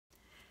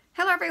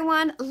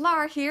everyone,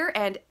 Laura here,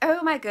 and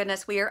oh my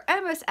goodness, we are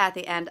almost at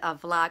the end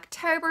of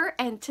Vlogtober,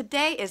 and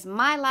today is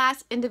my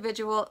last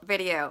individual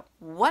video.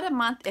 What a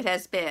month it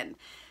has been.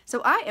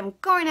 So I am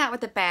going out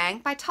with a bang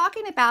by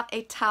talking about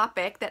a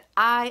topic that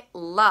I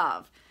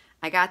love.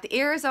 I got the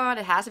ears on,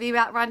 it has to be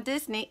about Run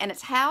Disney, and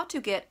it's how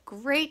to get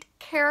great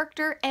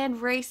character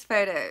and race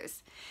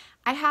photos.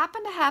 I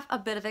happen to have a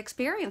bit of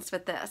experience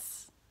with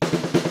this.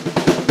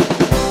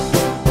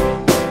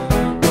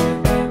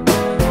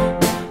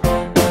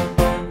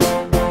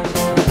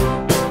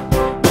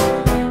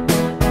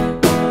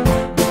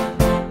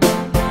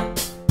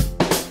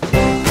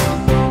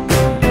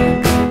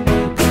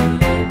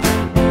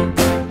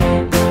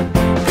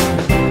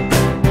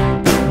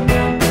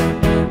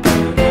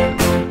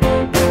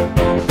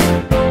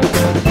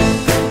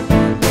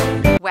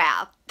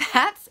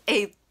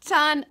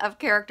 Ton of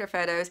character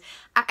photos.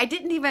 I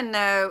didn't even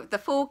know the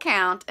full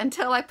count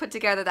until I put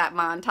together that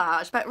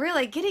montage, but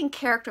really getting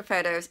character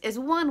photos is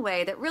one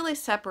way that really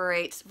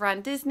separates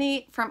Run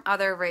Disney from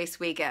other race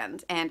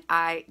weekends, and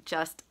I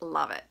just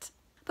love it.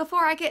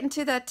 Before I get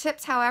into the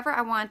tips, however,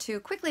 I want to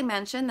quickly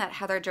mention that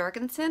Heather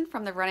Jorgensen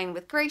from the Running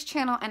with Grace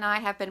channel and I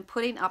have been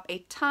putting up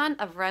a ton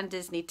of Run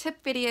Disney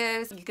tip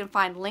videos. You can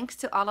find links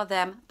to all of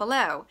them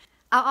below.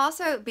 I'll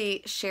also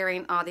be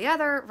sharing all the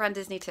other Run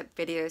Disney tip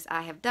videos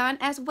I have done,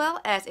 as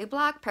well as a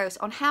blog post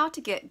on how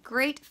to get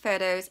great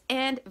photos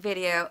and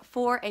video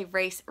for a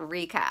race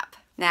recap.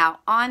 Now,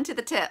 on to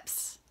the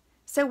tips.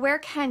 So where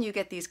can you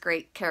get these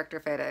great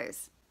character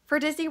photos? For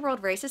Disney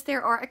World races,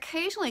 there are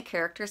occasionally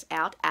characters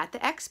out at the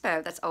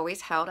expo that's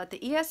always held at the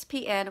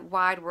ESPN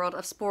Wide World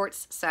of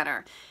Sports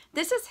Center.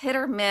 This is hit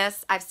or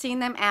miss. I've seen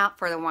them out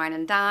for the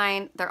Wine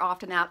Dine. They're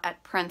often out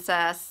at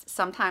Princess.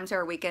 Sometimes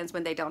there are weekends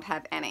when they don't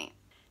have any.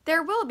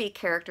 There will be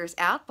characters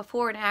out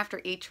before and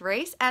after each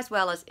race, as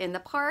well as in the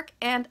park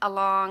and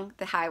along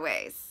the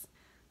highways.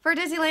 For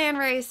Disneyland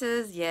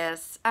races,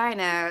 yes, I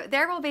know,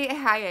 there will be a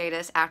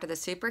hiatus after the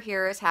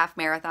Superheroes Half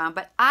Marathon,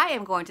 but I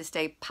am going to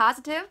stay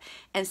positive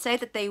and say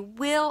that they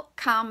will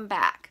come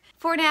back.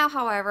 For now,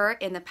 however,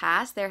 in the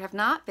past, there have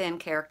not been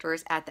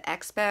characters at the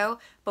expo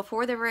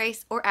before the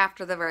race or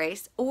after the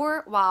race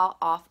or while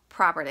off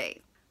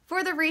property.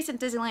 For the recent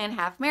Disneyland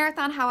Half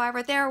Marathon,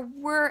 however, there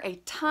were a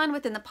ton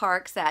within the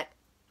parks that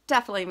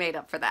definitely made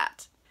up for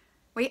that.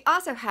 We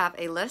also have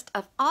a list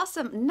of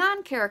awesome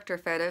non-character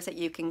photos that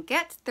you can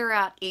get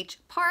throughout each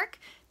park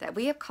that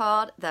we have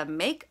called the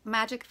Make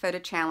Magic Photo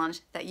Challenge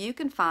that you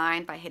can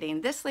find by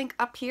hitting this link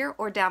up here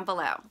or down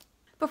below.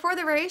 Before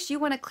the race, you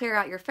want to clear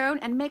out your phone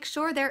and make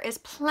sure there is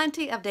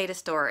plenty of data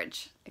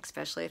storage,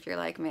 especially if you're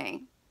like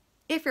me.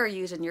 If you're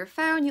using your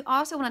phone, you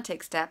also want to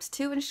take steps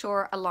to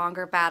ensure a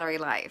longer battery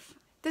life.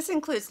 This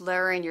includes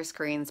lowering your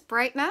screen's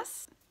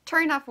brightness,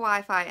 turning off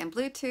Wi-Fi and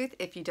Bluetooth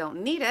if you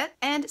don't need it,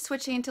 and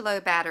switching to low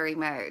battery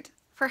mode.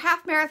 For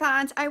half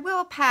marathons, I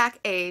will pack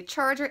a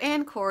charger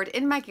and cord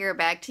in my gear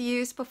bag to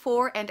use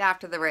before and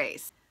after the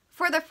race.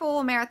 For the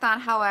full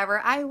marathon,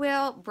 however, I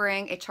will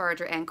bring a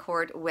charger and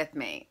cord with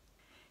me.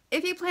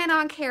 If you plan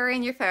on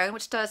carrying your phone,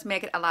 which does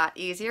make it a lot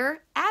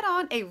easier, add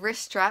on a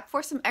wrist strap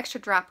for some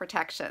extra drop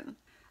protection.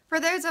 For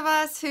those of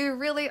us who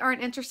really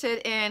aren't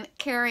interested in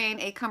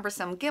carrying a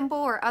cumbersome gimbal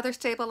or other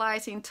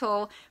stabilizing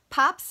tool,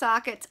 pop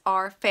sockets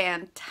are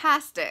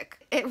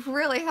fantastic. It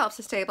really helps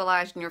to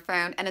stabilize your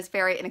phone and is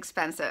very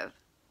inexpensive.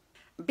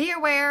 Be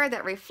aware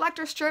that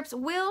reflector strips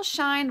will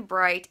shine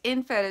bright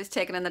in photos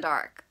taken in the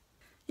dark.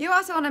 You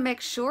also want to make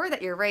sure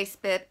that your race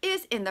bib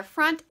is in the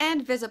front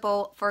and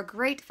visible for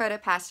great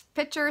PhotoPass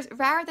pictures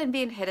rather than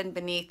being hidden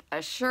beneath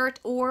a shirt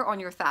or on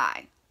your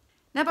thigh.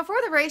 Now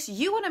before the race,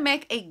 you want to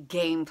make a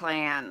game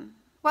plan.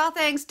 While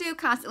things do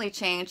constantly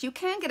change, you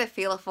can get a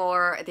feel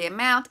for the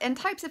amount and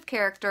types of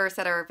characters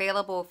that are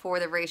available for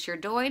the race you're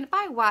doing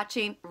by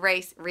watching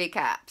race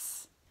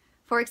recaps.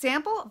 For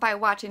example, by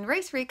watching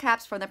race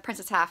recaps from the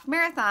Princess Half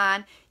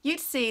Marathon, you'd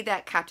see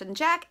that Captain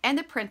Jack and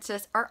the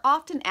Princess are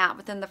often out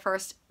within the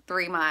first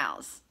 3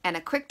 miles. And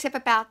a quick tip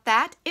about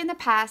that, in the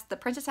past, the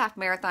Princess Half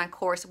Marathon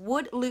course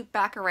would loop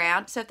back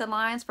around, so if the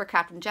lines for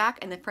Captain Jack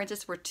and the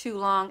Princess were too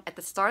long at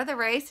the start of the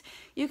race,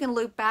 you can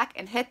loop back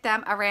and hit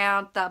them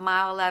around the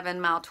mile 11,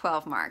 mile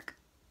 12 mark.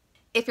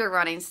 If you're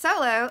running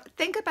solo,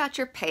 think about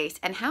your pace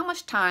and how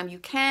much time you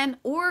can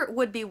or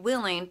would be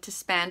willing to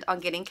spend on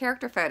getting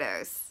character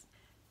photos.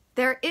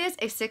 There is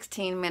a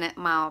 16-minute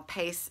mile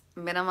pace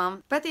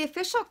minimum, but the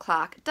official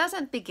clock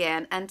doesn't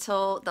begin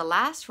until the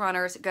last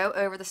runners go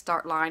over the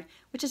start line,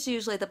 which is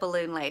usually the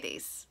balloon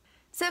ladies.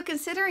 So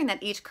considering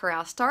that each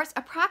corral starts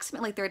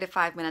approximately 3 to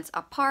 5 minutes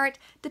apart,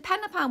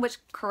 depending upon which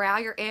corral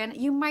you're in,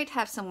 you might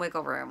have some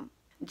wiggle room.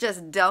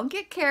 Just don't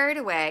get carried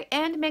away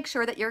and make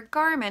sure that your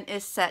Garmin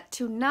is set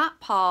to not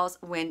pause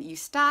when you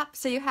stop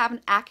so you have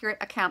an accurate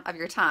account of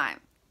your time.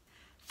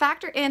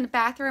 Factor in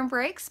bathroom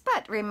breaks,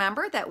 but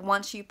remember that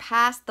once you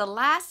pass the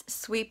last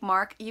sweep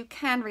mark, you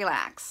can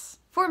relax.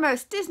 For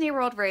most Disney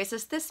World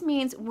races, this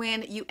means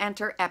when you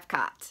enter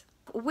Epcot.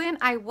 when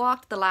I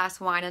walked the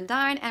last Wine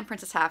Dine and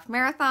Princess Half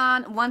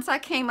Marathon. Once I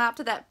came up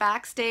to that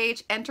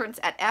backstage entrance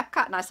at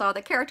Epcot and I saw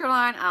the character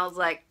line, I was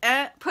like,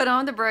 put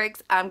on the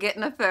brakes, I'm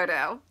getting a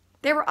photo.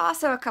 There were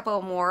also a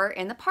couple more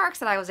in the parks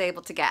that I was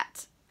able to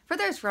get. For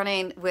those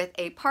running with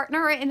a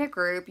partner or in a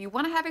group, you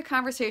want to have a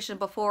conversation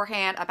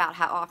beforehand about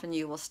how often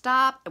you will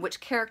stop and which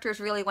characters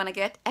really want to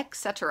get,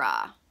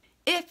 etc.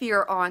 If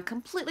you're on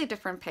completely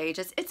different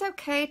pages, it's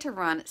okay to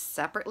run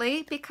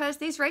separately because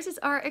these races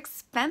are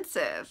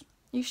expensive.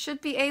 You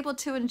should be able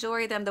to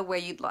enjoy them the way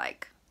you'd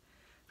like.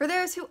 For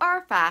those who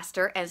are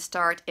faster and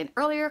start in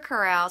earlier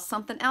corrals,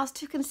 something else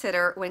to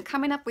consider when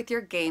coming up with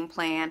your game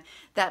plan,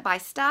 that by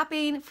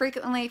stopping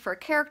frequently for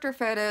character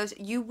photos,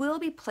 you will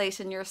be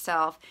placing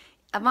yourself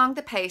among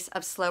the pace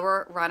of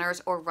slower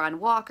runners or run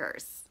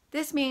walkers.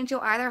 This means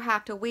you'll either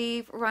have to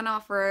weave, run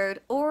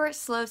off-road, or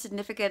slow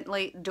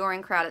significantly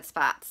during crowded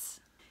spots.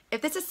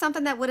 If this is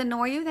something that would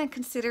annoy you, then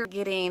consider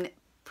getting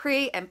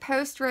pre- and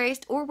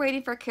post-raced or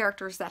waiting for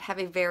characters that have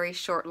a very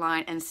short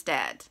line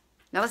instead.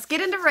 Now let's get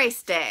into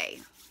race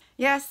day.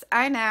 Yes,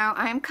 I know,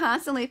 I am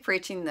constantly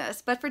preaching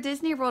this, but for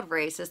Disney World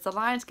races, the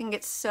lines can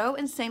get so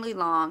insanely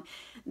long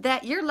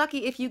that you're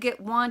lucky if you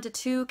get 1 to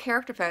 2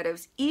 character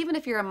photos, even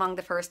if you're among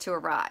the first to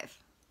arrive.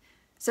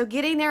 So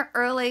getting there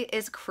early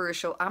is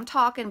crucial. I'm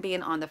talking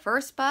being on the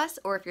first bus,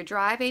 or if you're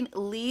driving,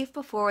 leave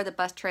before the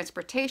bus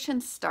transportation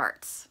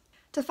starts.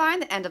 To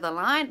find the end of the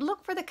line,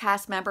 look for the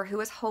cast member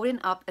who is holding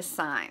up a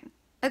sign.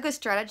 A good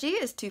strategy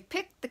is to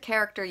pick the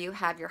character you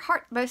have your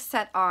heart most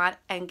set on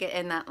and get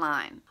in that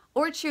line.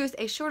 Or choose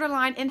a shorter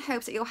line in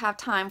hopes that you'll have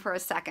time for a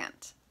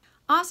second.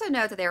 Also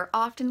note that there are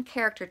often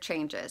character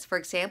changes. For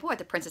example, at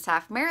the Princess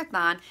Half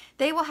Marathon,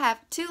 they will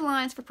have 2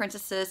 lines for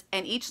princesses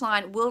and each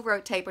line will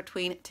rotate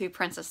between 2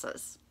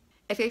 princesses.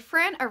 If a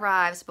friend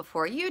arrives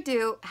before you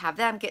do, have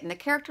them get in the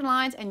character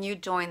lines and you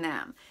join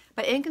them.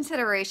 But in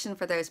consideration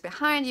for those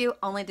behind you,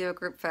 only do a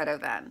group photo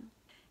then.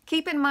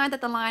 Keep in mind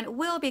that the line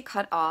will be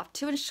cut off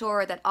to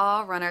ensure that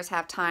all runners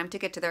have time to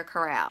get to their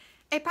corral.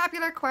 A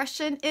popular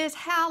question is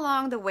how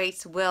long the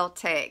waits will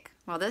take.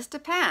 Well, this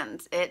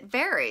depends. It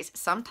varies.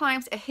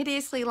 Sometimes a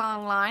hideously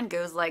long line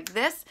goes like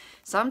this.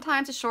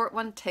 Sometimes a short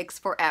one takes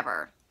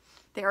forever.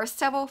 There are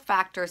several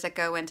factors that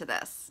go into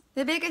this.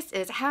 The biggest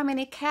is how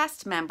many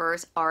cast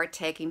members are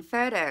taking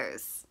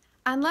photos.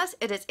 Unless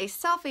it is a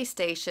selfie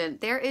station,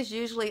 there is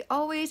usually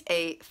always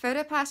a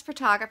PhotoPass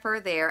photographer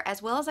there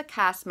as well as a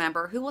cast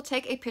member who will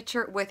take a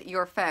picture with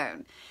your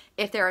phone.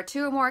 If there are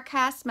 2 or more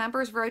cast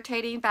members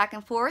rotating back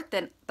and forth,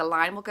 then the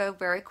line will go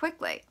very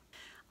quickly.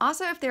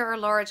 Also, if there are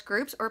large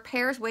groups or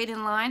pairs waiting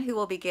in line who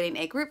will be getting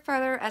a group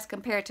photo as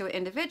compared to an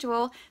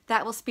individual,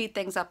 that will speed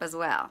things up as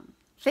well.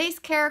 Face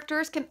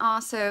characters can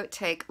also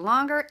take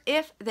longer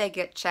if they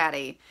get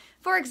chatty.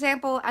 For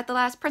example, at the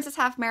last Princess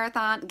Half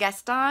Marathon,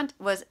 Gaston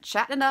was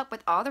chatting up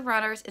with all the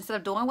runners instead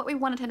of doing what we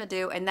wanted him to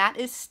do, and that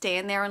is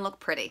stand there and look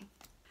pretty.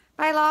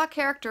 By law,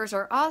 characters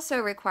are also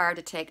required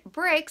to take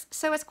breaks,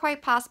 so it's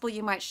quite possible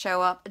you might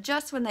show up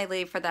just when they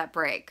leave for that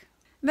break.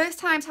 Most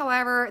times,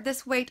 however,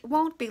 this wait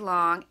won't be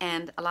long,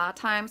 and a lot of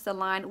times the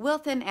line will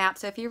thin out,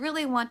 so if you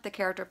really want the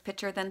character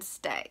picture, then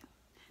stay.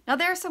 Now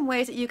there are some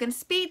ways that you can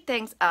speed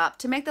things up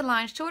to make the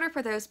line shorter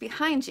for those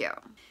behind you.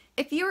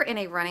 If you are in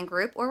a running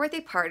group or with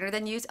a partner,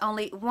 then use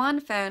only 1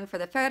 phone for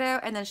the photo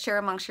and then share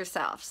amongst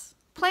yourselves.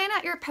 Plan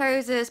out your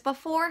poses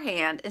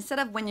beforehand instead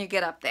of when you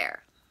get up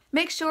there.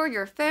 Make sure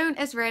your phone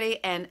is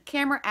ready and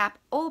camera app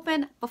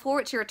open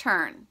before it's your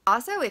turn.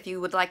 Also, if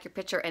you would like your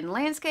picture in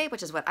landscape,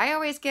 which is what I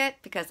always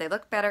get because they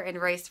look better in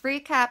race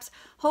recaps,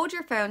 hold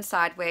your phone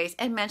sideways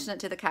and mention it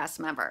to the cast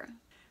member.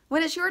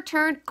 When it's your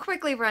turn,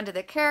 quickly run to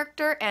the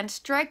character and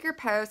strike your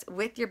pose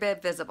with your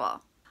bib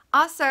visible.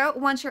 Also,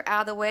 once you're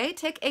out of the way,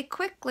 take a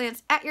quick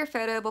glance at your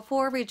photo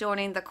before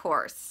rejoining the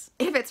course.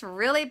 If it's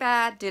really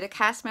bad due to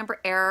cast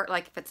member error,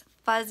 like if it's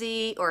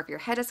fuzzy or if your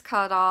head is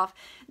cut off,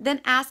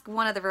 then ask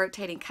one of the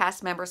rotating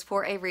cast members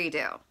for a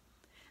redo.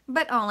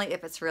 But only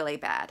if it's really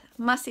bad.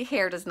 Mussy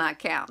hair does not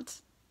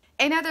count.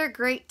 Another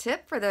great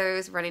tip for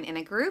those running in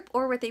a group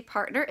or with a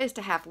partner is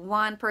to have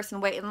 1 person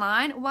wait in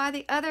line while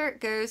the other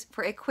goes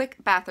for a quick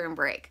bathroom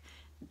break.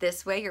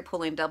 This way you're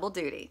pulling double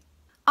duty.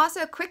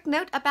 Also, a quick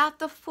note about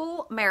the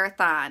full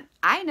marathon.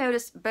 I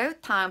noticed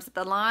both times that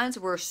the lines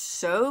were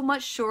so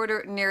much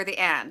shorter near the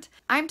end.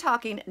 I'm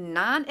talking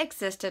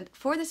non-existent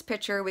for this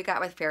picture we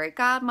got with Fairy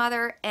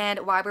Godmother, and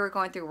while we were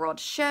going through World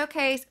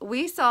Showcase,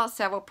 we saw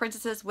several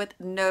princesses with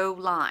no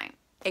line.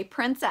 A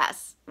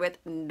princess with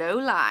no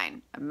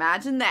line.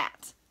 Imagine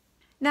that.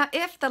 Now,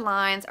 if the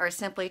lines are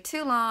simply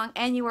too long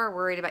and you are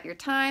worried about your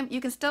time,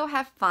 you can still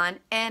have fun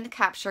and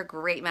capture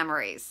great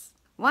memories.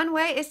 One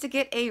way is to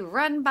get a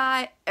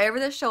run-by,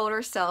 over-the-shoulder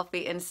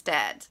selfie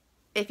instead.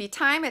 If you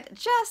time it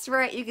just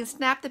right, you can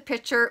snap the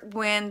picture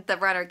when the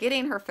runner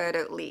getting her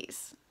photo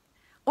leaves.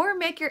 Or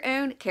make your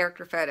own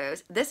character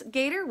photos. This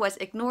gator was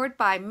ignored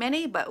by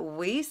many, but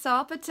we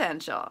saw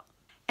potential.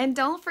 And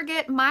don't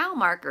forget mile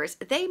markers.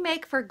 They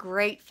make for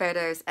great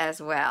photos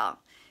as well.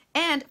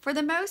 And for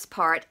the most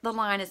part, the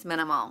line is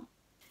minimal.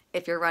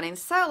 If you're running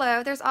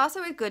solo, there's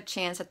also a good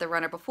chance that the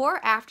runner before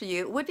or after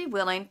you would be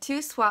willing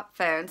to swap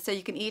phones so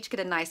you can each get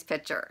a nice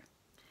picture.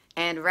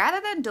 And rather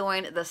than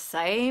doing the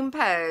same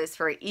pose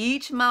for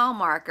each mile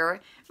marker,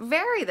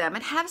 vary them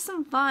and have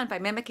some fun by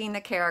mimicking the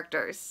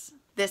characters.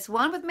 This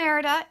one with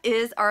Merida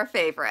is our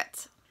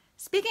favorite.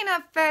 Speaking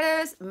of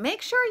photos,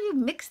 make sure you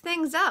mix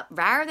things up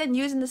rather than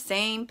using the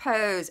same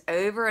pose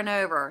over and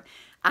over.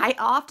 I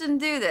often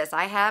do this.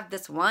 I have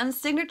this one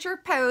signature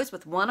pose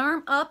with one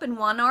arm up and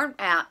one arm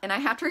out, and I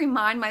have to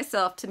remind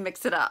myself to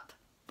mix it up.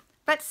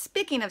 But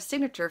speaking of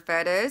signature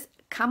photos,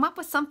 come up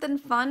with something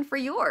fun for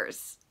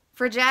yours.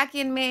 For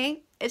Jackie and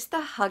me, it's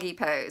the huggy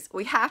pose.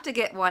 We have to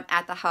get one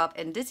at the Hub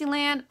in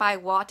Disneyland by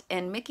Walt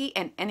and Mickey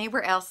and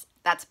anywhere else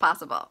that's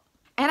possible.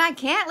 And I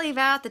can't leave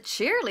out the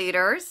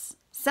cheerleaders.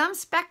 Some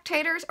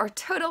spectators are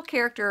total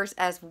characters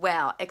as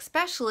well,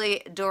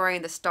 especially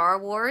during the Star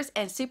Wars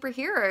and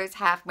Superheroes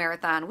Half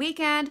Marathon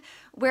Weekend,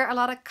 where a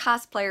lot of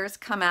cosplayers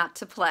come out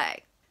to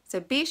play. So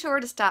be sure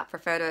to stop for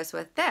photos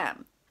with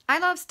them. I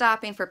love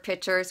stopping for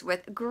pictures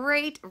with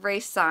great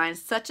race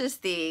signs such as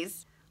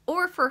these,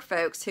 or for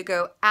folks who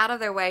go out of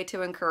their way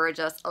to encourage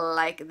us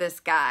like this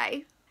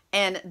guy.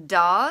 And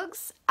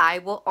dogs, I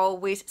will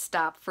always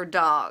stop for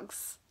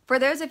dogs. For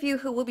those of you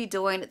who will be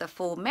doing the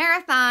full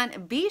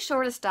marathon, be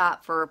sure to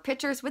stop for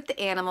pictures with the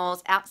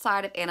animals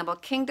outside of Animal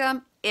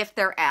Kingdom if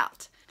they're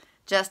out.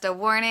 Just a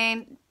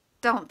warning,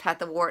 don't pet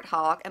the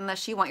warthog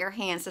unless you want your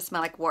hands to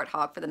smell like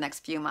warthog for the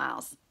next few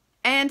miles.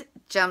 And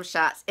jump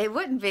shots. It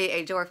wouldn't be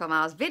a Joyful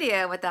Miles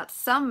video without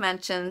some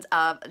mentions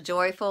of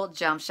joyful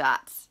jump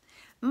shots.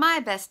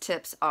 My best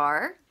tips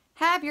are: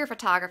 have your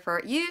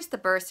photographer use the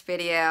burst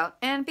video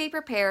and be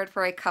prepared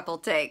for a couple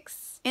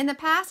takes. In the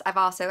past, I've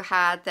also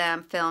had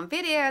them film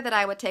video that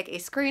I would take a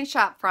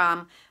screenshot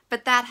from,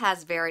 but that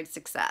has varied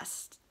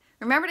success.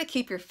 Remember to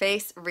keep your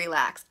face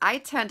relaxed. I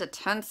tend to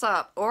tense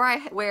up, or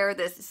I wear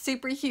this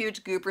super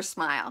huge gooper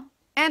smile.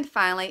 And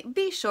finally,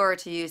 be sure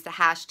to use the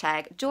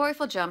hashtag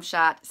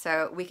JoyfulJumpShot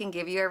so we can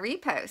give you a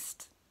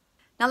repost.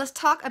 Now let's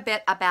talk a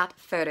bit about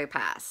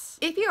PhotoPass.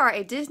 If you are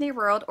a Disney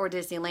World or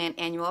Disneyland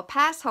annual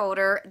pass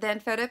holder, then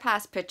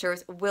PhotoPass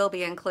pictures will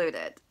be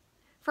included.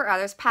 For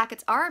others,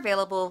 packets are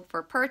available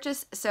for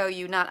purchase, so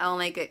you not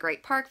only get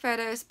great park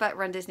photos, but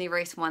Run Disney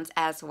race ones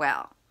as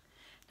well.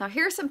 Now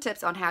here's some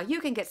tips on how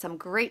you can get some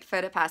great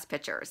PhotoPass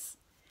pictures.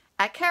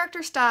 At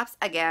character stops,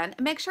 again,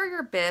 make sure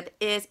your bib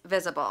is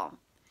visible.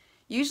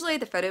 Usually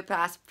the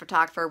PhotoPass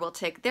photographer will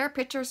take their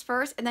pictures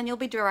first, and then you'll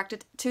be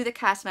directed to the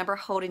cast member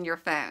holding your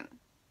phone.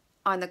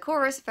 On the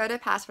course,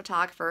 PhotoPass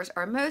photographers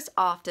are most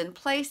often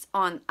placed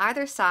on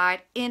either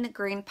side in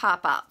green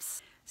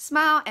pop-ups.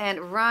 Smile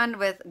and run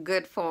with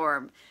good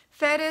form.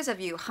 Photos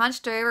of you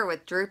hunched over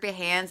with droopy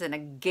hands and a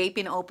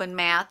gaping open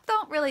mouth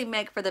don't really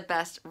make for the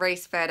best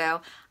race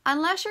photo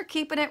unless you're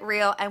keeping it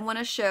real and want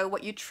to show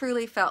what you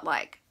truly felt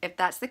like. If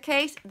that's the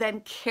case,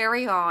 then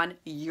carry on.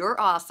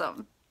 You're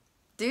awesome.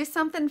 Do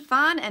something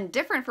fun and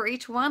different for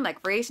each one,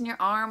 like raising your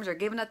arms or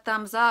giving a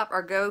thumbs up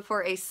or go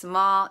for a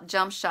small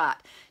jump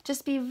shot.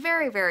 Just be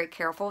very, very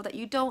careful that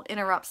you don't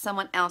interrupt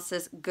someone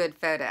else's good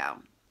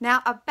photo.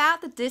 Now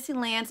about the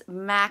Disneyland's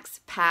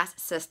Max Pass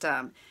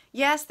system.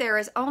 Yes, there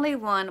is only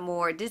one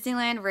more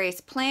Disneyland race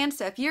planned,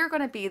 so if you're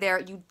going to be there,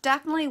 you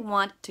definitely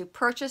want to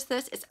purchase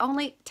this. It's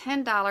only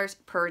 $10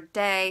 per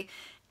day,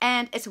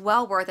 and it's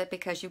well worth it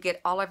because you get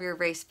all of your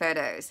race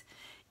photos.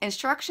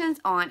 Instructions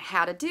on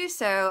how to do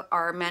so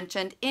are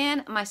mentioned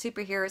in my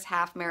Superheroes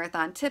Half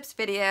Marathon Tips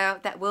video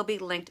that will be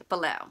linked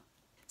below.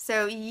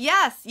 So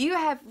yes, you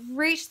have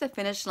reached the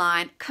finish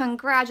line.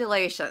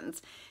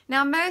 Congratulations.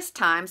 Now most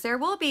times there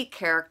will be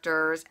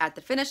characters at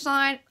the finish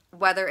line,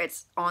 whether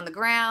it's on the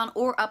ground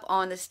or up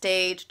on the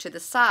stage to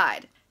the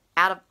side.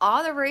 Out of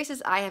all the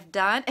races I have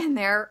done, and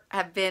there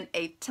have been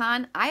a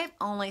ton, I have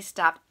only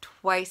stopped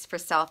twice for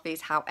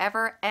selfies,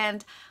 however,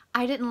 and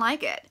I didn't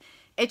like it.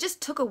 It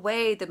just took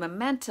away the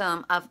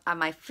momentum of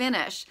my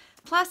finish.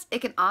 Plus, it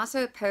can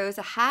also pose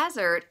a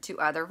hazard to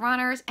other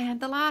runners, and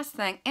the last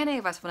thing any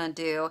of us want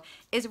to do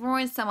is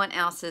ruin someone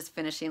else's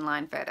finishing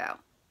line photo.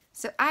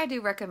 So I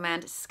do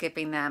recommend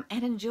skipping them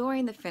and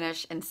enjoying the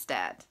finish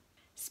instead.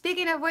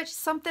 Speaking of which,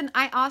 something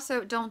I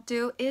also don't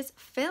do is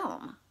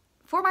film.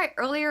 For my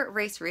earlier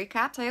race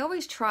recaps, I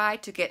always try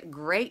to get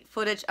great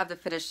footage of the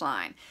finish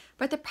line.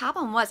 But the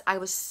problem was I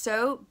was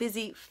so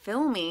busy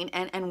filming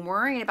and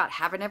worrying about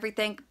having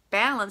everything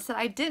balanced that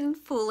I didn't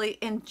fully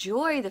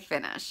enjoy the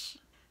finish.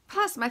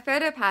 Plus, my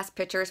PhotoPass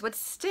pictures would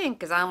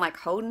stink as I'm like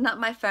holding up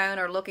my phone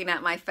or looking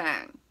at my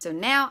phone. So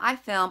now I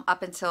film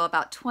up until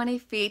about 20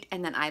 feet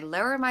and then I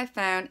lower my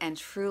phone and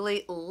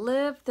truly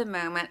live the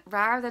moment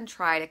rather than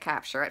try to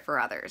capture it for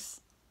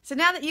others. So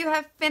now that you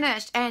have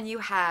finished and you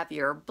have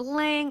your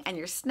bling and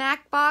your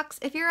snack box,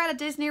 if you're at a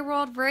Disney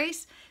World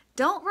race,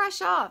 don't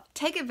rush off.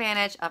 Take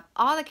advantage of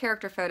all the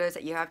character photos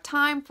that you have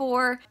time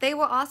for. They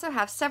will also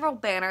have several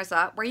banners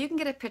up where you can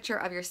get a picture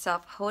of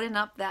yourself holding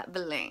up that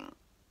bling.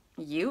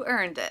 You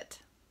earned it.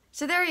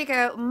 So there you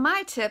go,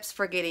 my tips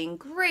for getting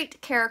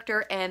great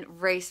character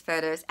and race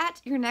photos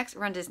at your next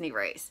Run Disney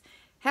race.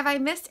 Have I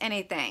missed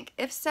anything?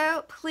 If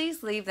so,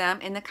 please leave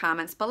them in the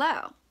comments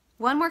below.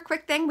 One more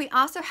quick thing, we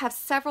also have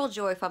several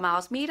Joyful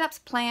Miles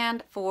meetups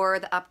planned for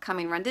the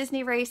upcoming Run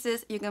Disney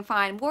races. You can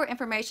find more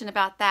information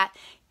about that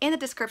in the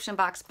description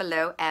box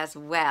below as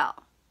well.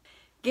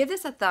 Give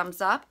this a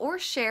thumbs up or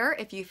share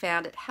if you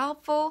found it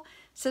helpful.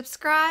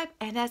 Subscribe,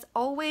 and as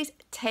always,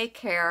 take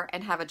care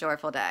and have a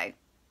joyful day.